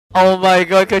Oh my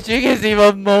god, Kachik is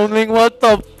even moaning, what the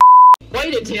f.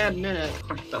 Wait a damn minute.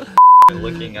 What the f are you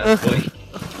looking at, boy?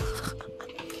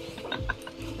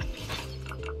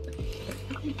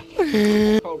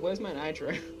 Oh, where's my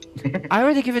nitro? I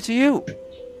already give it to you.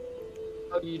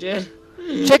 Oh, you did?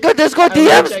 Check out Discord I will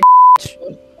DMs! check.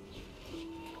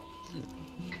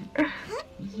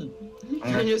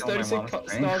 I'm Can you gonna start kill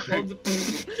to my start mom's called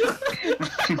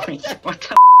What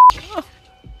the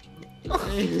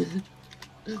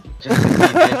Just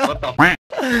repeat this, what the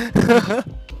f.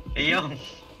 Hey, yo.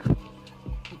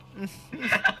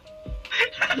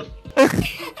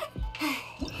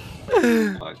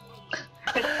 Fuck.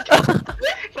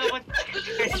 Someone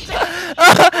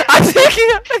I'm thinking.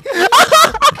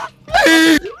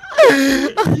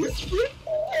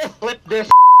 flip this.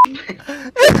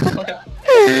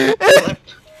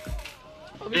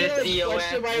 This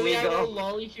DOS, why we have a legal.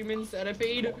 lolly human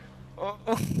centipede.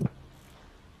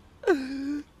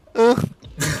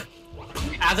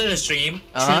 After the stream,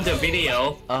 Uh-huh. through the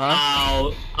video,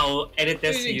 I'll edit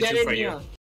this to Dude, get YouTube in for here. you.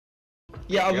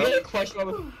 Yeah, I'm Yup. gonna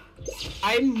question.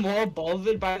 I'm more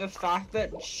bothered by the fact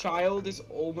that child is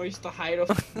almost the height of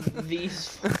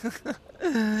these.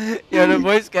 Yeah, the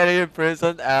boy's getting in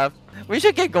prison app. We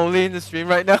should get goalie in the stream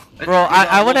right now. Bro,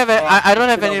 I won't have I don't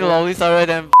have any lollies other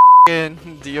than f***ing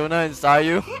Diona and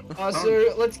Sayu.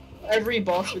 So let's every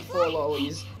boss with 4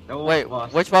 lollies. No, Wait,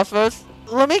 boss. which boss first?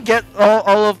 Let me get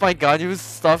all of my Ganyu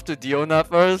stuff to Diona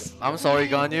first. I'm sorry,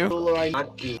 Ganyu.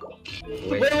 Not you.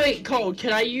 Wait, Cole,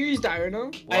 can I use Diana?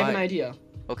 I have an Why? idea.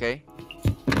 Okay.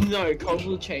 No, Cole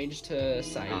will change to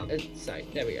Sight.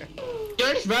 Sight. There we go.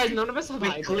 Just realize none of us have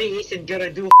Wait, hyper. Klee isn't gonna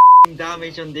do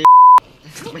damage on this.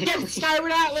 Wait, Get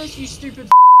Skyward Atlas, you stupid.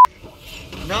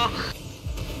 no.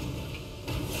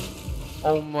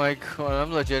 Oh my god,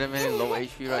 I'm legitimately low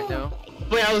HP right now.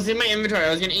 Wait, I was in my inventory. I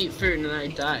was gonna eat food and then I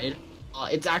died.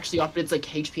 It's actually up. It's like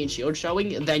HP and shield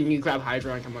showing. Then you grab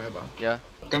Hydra and come over. Yeah.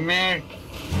 Come here.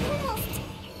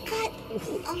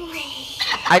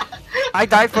 I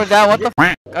died for that. What the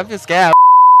f? I'm just scared.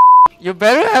 You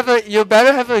better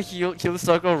have a heal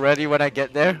circle ready when I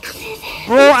get there.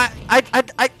 Bro,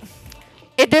 I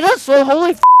it didn't so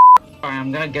holy f. Alright,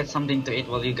 I'm gonna get something to eat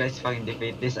while you guys fucking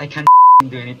debate this. I can't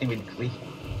do anything with Klee.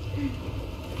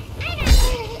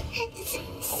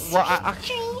 Well,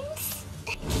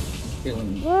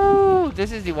 Feeling woo,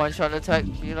 this is the one-shot attack.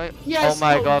 You like? Yes, Oh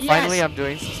my oh, god! yes,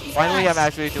 Finally, I'm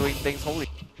actually doing things. Holy.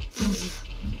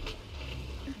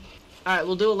 Alright,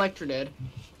 we'll do Electrodid.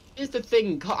 Here's the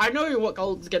thing. I know what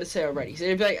Gold's gonna say already. So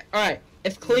he'll be like, alright,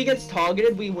 if Klee gets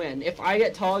targeted, we win. If I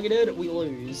get targeted, we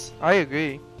lose. I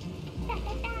agree.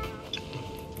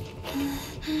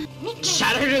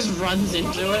 Shadow just runs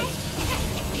into it.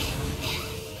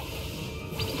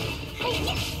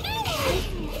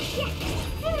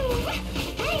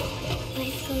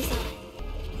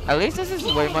 At least this is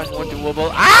way much more doable.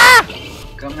 Ah!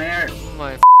 come here. Oh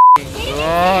my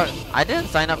god! I didn't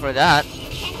sign up for that.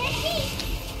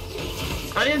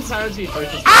 I didn't silence me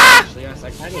first. Actually, yes,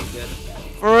 I kind of did.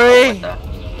 Free.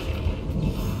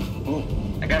 Ooh,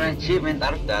 I got an achievement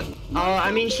out of that.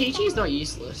 I mean, Chi-Chi's not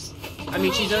useless. I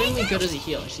mean, she's only good as a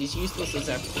healer. She's useless as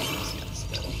everything else.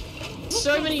 Yes,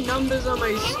 so many numbers on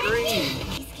my screen.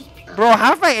 Bro,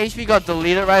 half my HP got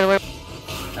deleted right away.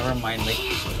 Never mind, like.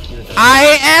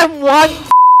 I am one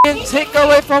f***ing tick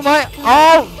away from my.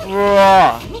 Oh,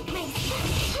 bro.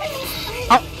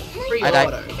 Oh, Free I died.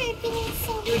 auto.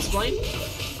 You explain?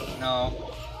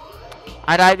 No.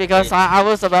 I died because I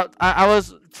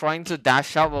was trying to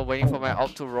dash out while waiting for my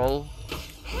ult to roll.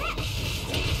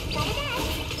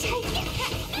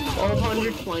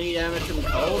 420 damage from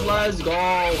Cold. Let's go.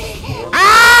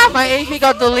 Ah! My HP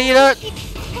got deleted.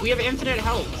 We have infinite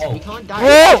health. So we can't die.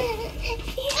 Whoa!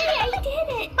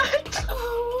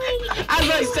 As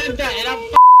I said that, and I'm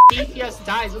DPS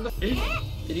dies. What the?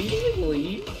 Did he even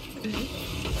leave?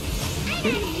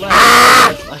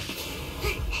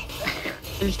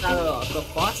 Shadow, the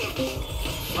fuck?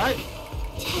 What?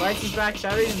 Lights is back,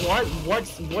 Shadow.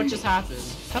 What just happened?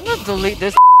 I'm gonna delete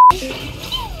this. There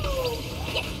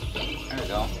we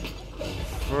go.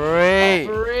 Free.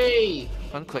 Free.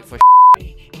 One click for.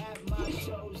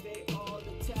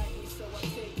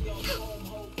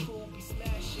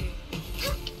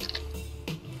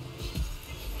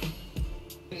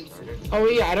 Oh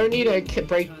yeah, I don't need to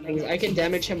break things. I can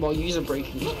damage him while user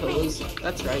breaking pillars.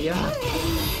 That's right, yeah.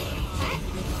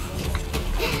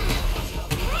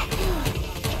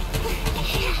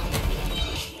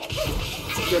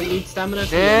 You need stamina.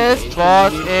 This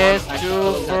boss is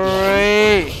too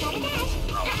free.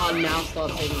 I'll now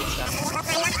start taking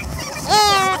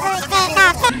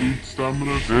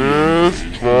stamina.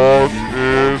 This boss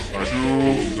is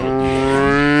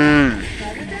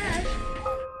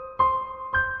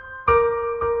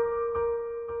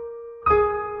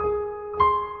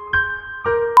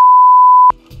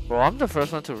I'm the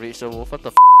first one to reach the wolf. What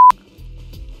the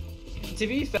To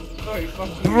be fair, oh, fuck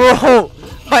you. Bro!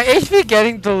 My HP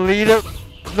getting deleted.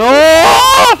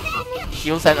 No!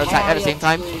 Heals and attack at the same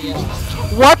time.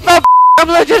 What the I'm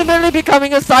legitimately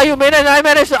becoming a Sayu main and I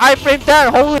managed to iframe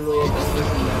that. Holy.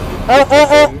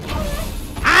 Oh.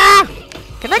 Ah!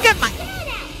 Can I get my.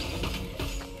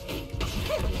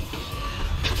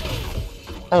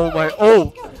 Oh my.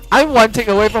 Oh! I'm one tick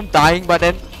away from dying, but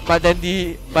then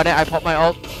I pop my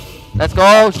ult. Let's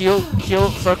go. Heal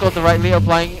circle directly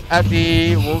applying at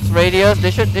the wolf's radius.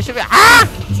 They should be should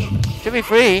be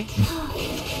free.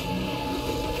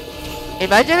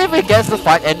 Imagine if it gets to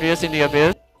fight Andreas in the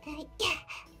abyss.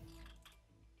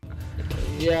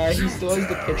 Yeah, he still has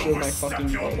the picture of my fucking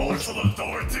photos.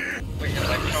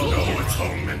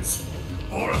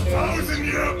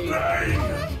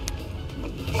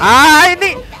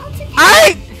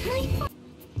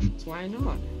 Why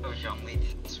not?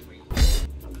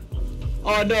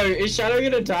 Oh no, is Shadow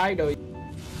gonna die? No.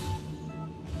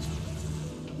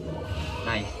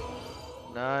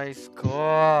 Nice.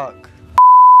 Cook.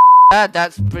 Yeah,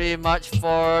 that's pretty much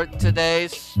for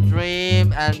today's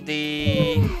stream and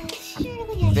the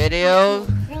video.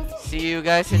 See you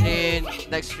guys in the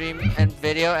next stream and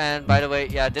video. And by the way,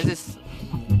 yeah, this is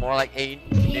more like a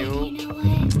new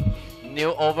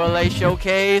overlay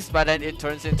showcase, but then it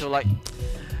turns into like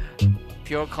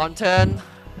pure content.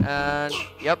 And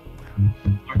yep.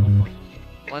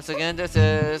 Once again, this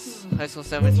is High School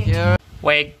 7 here.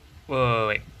 Wait.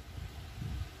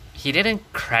 He didn't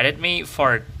credit me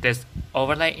for this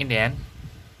overlay in the end?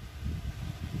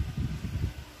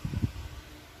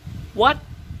 What?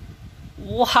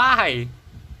 Why?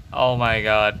 Oh my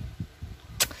god.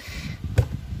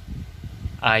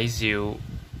 Ice you.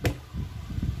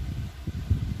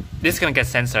 This is gonna get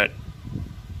censored.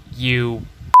 You.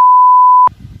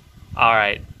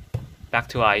 Alright. Back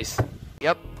to Ice.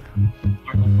 Yep.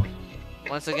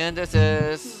 Once again, this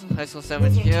is High School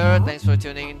 7 here. Thanks for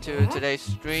tuning into today's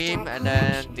stream and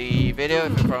then the video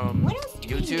if you're from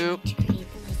YouTube.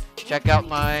 Check out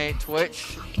my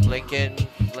Twitch, link in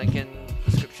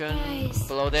description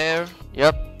below there.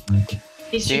 Yep.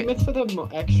 He's streaming for the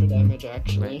extra damage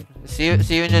actually. See you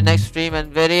in the next stream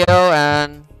and video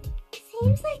and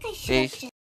Seems like I should peace.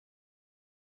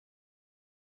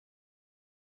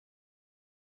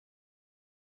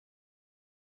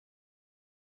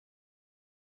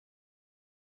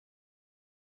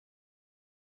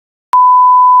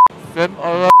 Film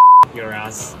or Your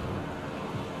ass.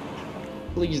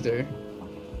 Please do.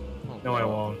 No, I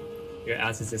won't. Your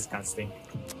ass is disgusting.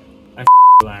 I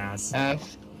your ass.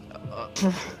 F.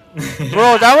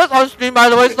 bro, that was on stream by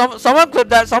the way. Someone clip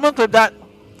that.